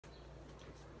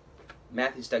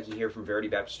Matthew Stuckey here from Verity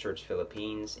Baptist Church,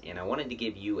 Philippines, and I wanted to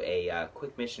give you a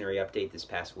quick missionary update this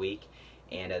past week.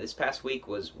 And this past week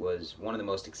was one of the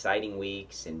most exciting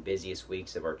weeks and busiest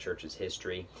weeks of our church's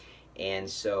history. And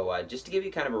so just to give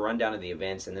you kind of a rundown of the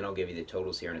events, and then I'll give you the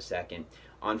totals here in a second.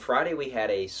 On Friday we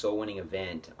had a soul-winning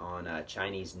event on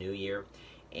Chinese New Year,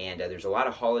 and there's a lot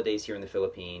of holidays here in the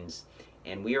Philippines.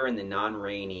 And we are in the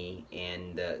non-rainy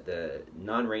and the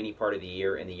non-rainy part of the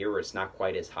year, and the year where it's not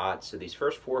quite as hot. So these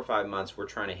first 4 or 5 months, we're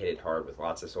trying to hit it hard with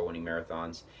lots of soul-winning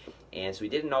marathons. And so we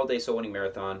did an all-day soul-winning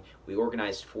marathon. We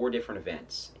organized 4 different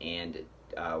events, and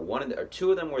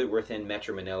two of them were within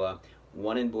Metro Manila,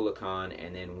 one in Bulacan,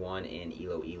 and then one in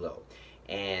Iloilo.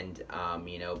 And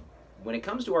when it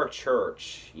comes to our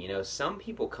church, some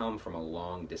people come from a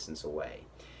long distance away.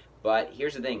 But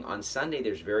here's the thing: on Sunday,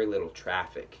 there's very little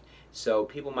traffic. So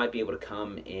people might be able to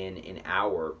come in an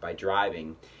hour by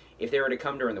driving. If they were to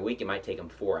come during the week, it might take them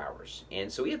 4 hours.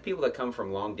 And so we have people that come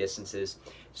from long distances.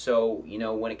 So,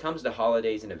 when it comes to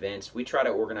holidays and events, we try to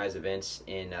organize events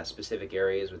in specific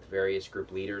areas with various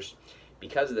group leaders.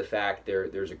 Because of the fact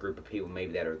there's a group of people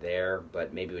maybe that are there,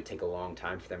 but maybe it would take a long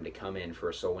time for them to come in for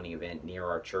a soul-winning event near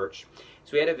our church.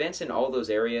 So we had events in all those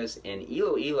areas. In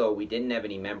Iloilo, we didn't have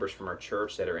any members from our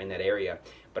church that are in that area,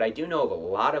 but I do know of a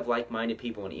lot of like-minded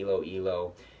people in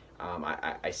Iloilo.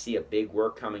 I see a big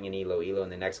work coming in Iloilo in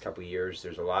the next couple of years.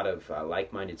 There's a lot of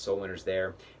like-minded soul winners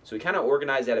there. So we kind of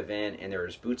organized that event, and there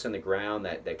was boots on the ground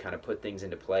that kind of put things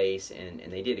into place, and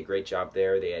they did a great job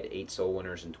there. They had 8 soul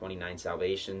winners and 29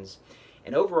 salvations.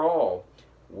 And overall,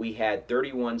 we had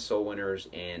 31 soul winners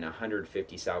and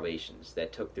 150 salvations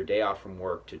that took their day off from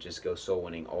work to just go soul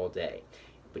winning all day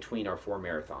between our 4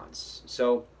 marathons.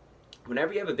 So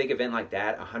whenever you have a big event like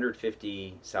that,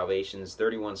 150 salvations,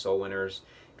 31 soul winners,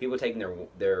 people taking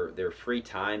their free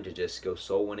time to just go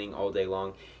soul winning all day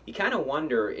long, you kind of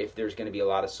wonder if there's going to be a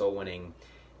lot of soul winning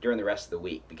during the rest of the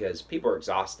week, because people are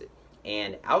exhausted.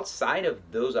 And outside of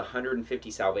those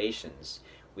 150 salvations,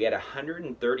 we had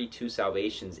 132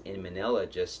 salvations in Manila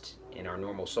just in our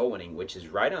normal soul winning, which is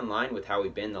right on line with how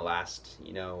we've been the last,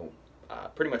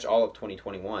 pretty much all of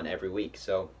 2021 every week.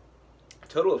 So a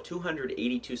total of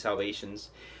 282 salvations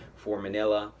for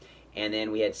Manila, and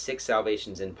then we had 6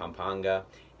 salvations in Pampanga.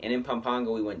 And in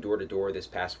Pampanga, we went door to door this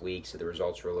past week, so the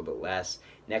results were a little bit less.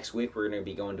 Next week, we're going to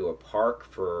be going to a park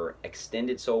for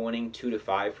extended soul winning, 2 to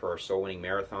 5 for our soul winning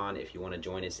marathon, if you want to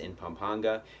join us in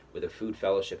Pampanga, with a food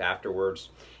fellowship afterwards.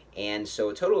 And so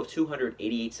a total of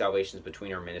 288 salvations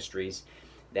between our ministries.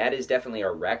 That is definitely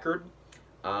our record.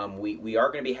 We are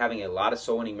going to be having a lot of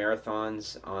soul winning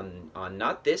marathons on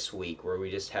not this week, where we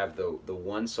just have the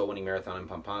one soul winning marathon in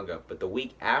Pampanga, but the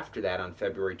week after that, on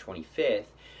February 25th,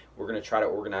 we're going to try to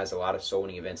organize a lot of soul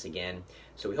winning events again.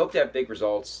 So we hope to have big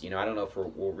results. I don't know if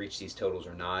we'll reach these totals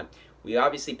or not. We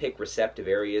obviously pick receptive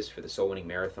areas for the soul winning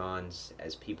marathons,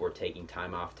 as people are taking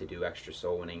time off to do extra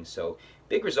soul winning. So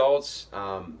big results,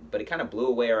 but it kind of blew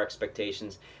away our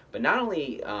expectations. But not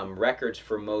only records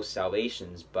for most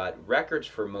salvations, but records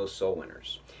for most soul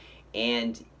winners.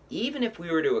 And even if we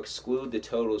were to exclude the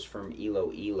totals from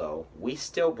Iloilo, we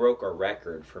still broke our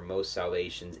record for most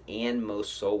salvations and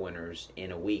most soul winners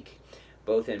in a week,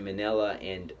 both in Manila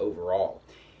and overall.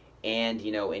 And,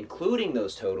 including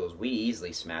those totals, we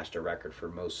easily smashed a record for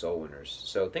most soul winners.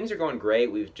 So things are going great.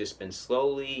 We've just been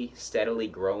slowly, steadily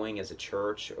growing as a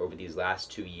church over these last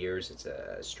 2 years. It's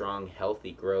a strong,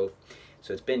 healthy growth.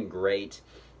 So it's been great.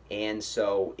 And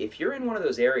so if you're in one of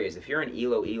those areas, if you're in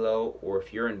Iloilo or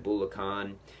if you're in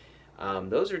Bulacan,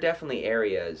 those are definitely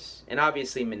areas, and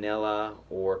obviously Manila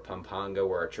or Pampanga,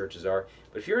 where our churches are.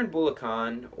 But if you're in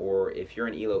Bulacan or if you're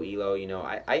in Iloilo,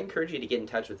 I encourage you to get in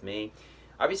touch with me.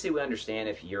 Obviously, we understand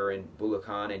if you're in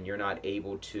Bulacan and you're not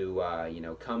able to,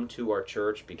 come to our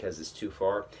church because it's too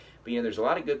far. But, there's a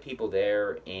lot of good people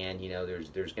there, and, there's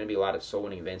going to be a lot of soul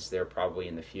winning events there probably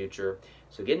in the future.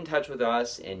 So get in touch with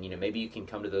us, and, maybe you can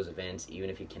come to those events even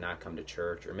if you cannot come to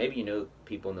church. Or maybe you know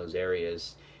people in those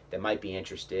areas that might be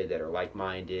interested, that are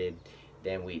like-minded.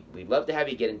 Then we'd love to have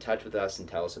you get in touch with us and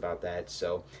tell us about that.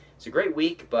 So it's a great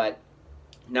week, but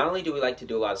not only do we like to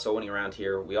do a lot of soul winning around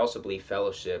here, we also believe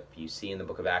fellowship, you see in the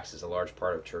book of Acts, is a large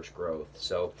part of church growth.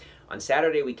 So on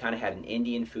Saturday, we kind of had an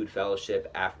Indian food fellowship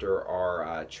after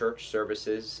our church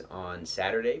services on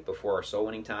Saturday before our soul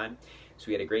winning time. So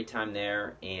we had a great time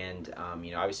there, and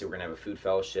obviously we're going to have a food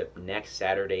fellowship next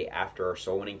Saturday after our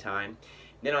soul winning time.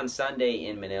 Then on Sunday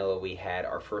in Manila, we had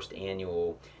our first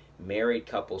annual Married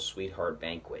Couple Sweetheart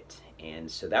Banquet. And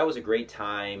so that was a great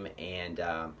time, and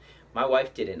my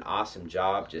wife did an awesome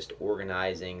job just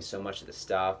organizing so much of the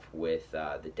stuff with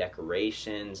the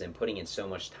decorations and putting in so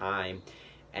much time.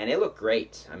 and it looked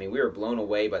great. I mean, we were blown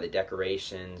away by the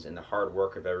decorations and the hard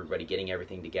work of everybody getting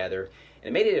everything together, and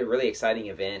it made it a really exciting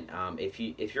event.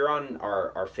 If you're on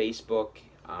our Facebook,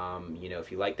 you know,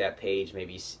 if you like that page,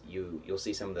 maybe you'll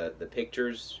see some of the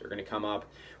pictures are going to come up,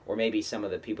 or maybe some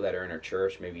of the people that are in our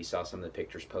church, maybe you saw some of the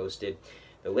pictures posted.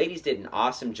 The ladies did an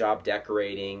awesome job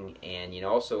decorating, and you know,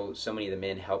 also so many of the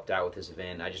men helped out with this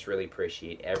event. I just really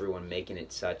appreciate everyone making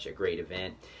it such a great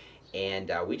event.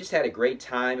 And we just had a great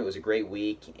time. It was a great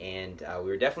week, and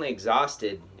we were definitely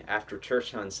exhausted after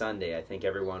church on Sunday. I think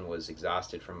everyone was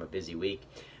exhausted from a busy week,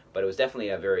 but it was definitely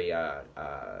a very a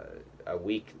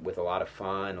week with a lot of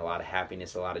fun, a lot of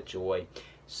happiness, a lot of joy.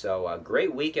 So a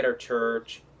great week at our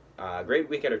church, great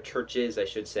week at our churches, I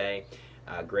should say.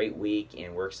 Great week,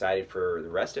 and we're excited for the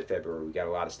rest of February. We got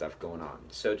a lot of stuff going on.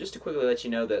 So just to quickly let you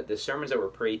know, the sermons that were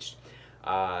preached,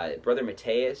 Brother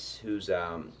Mateus,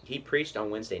 he preached on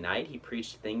Wednesday night. He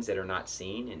preached things that are not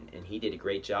seen, and he did a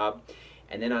great job.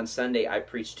 And then on Sunday, I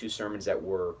preached 2 sermons that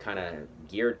were kind of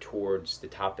geared towards the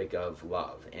topic of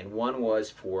love. And one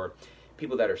was for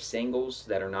people that are singles,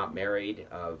 that are not married,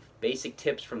 of basic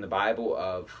tips from the Bible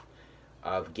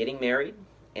of getting married.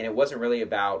 And it wasn't really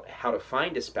about how to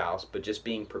find a spouse, but just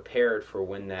being prepared for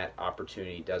when that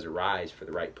opportunity does arise for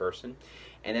the right person.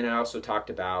 And then I also talked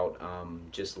about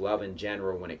just love in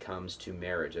general when it comes to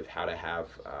marriage, of how to have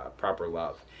proper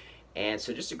love. And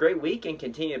so just a great week, and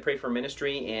continue to pray for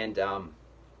ministry. And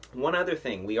one other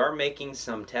thing, we are making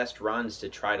some test runs to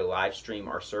try to live stream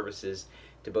our services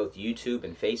to both YouTube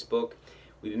and Facebook.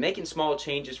 We've been making small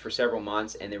changes for several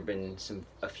months, and there have been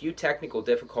a few technical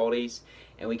difficulties,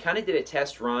 and we kind of did a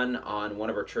test run on one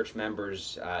of our church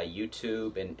members'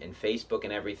 YouTube and Facebook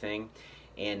and everything,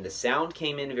 and the sound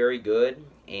came in very good,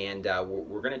 and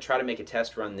we're going to try to make a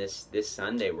test run this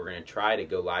Sunday. We're going to try to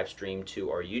go live stream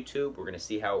to our YouTube. We're going to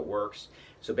see how it works,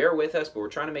 so bear with us, but we're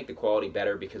trying to make the quality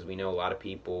better because we know a lot of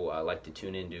people like to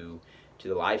tune into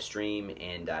the live stream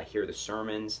and hear the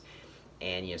sermons.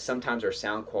 And you know, sometimes our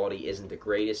sound quality isn't the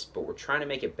greatest, but we're trying to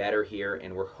make it better here,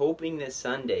 and we're hoping this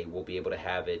Sunday we'll be able to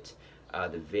have it,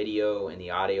 the video and the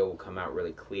audio will come out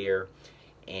really clear.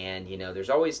 And you know,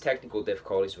 there's always technical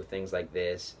difficulties with things like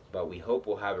this, but we hope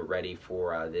we'll have it ready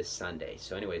for this Sunday.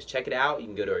 So anyways, check it out. You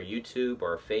can go to our YouTube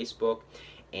or our Facebook,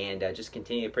 and just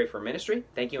continue to pray for ministry.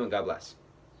 Thank you, and God bless.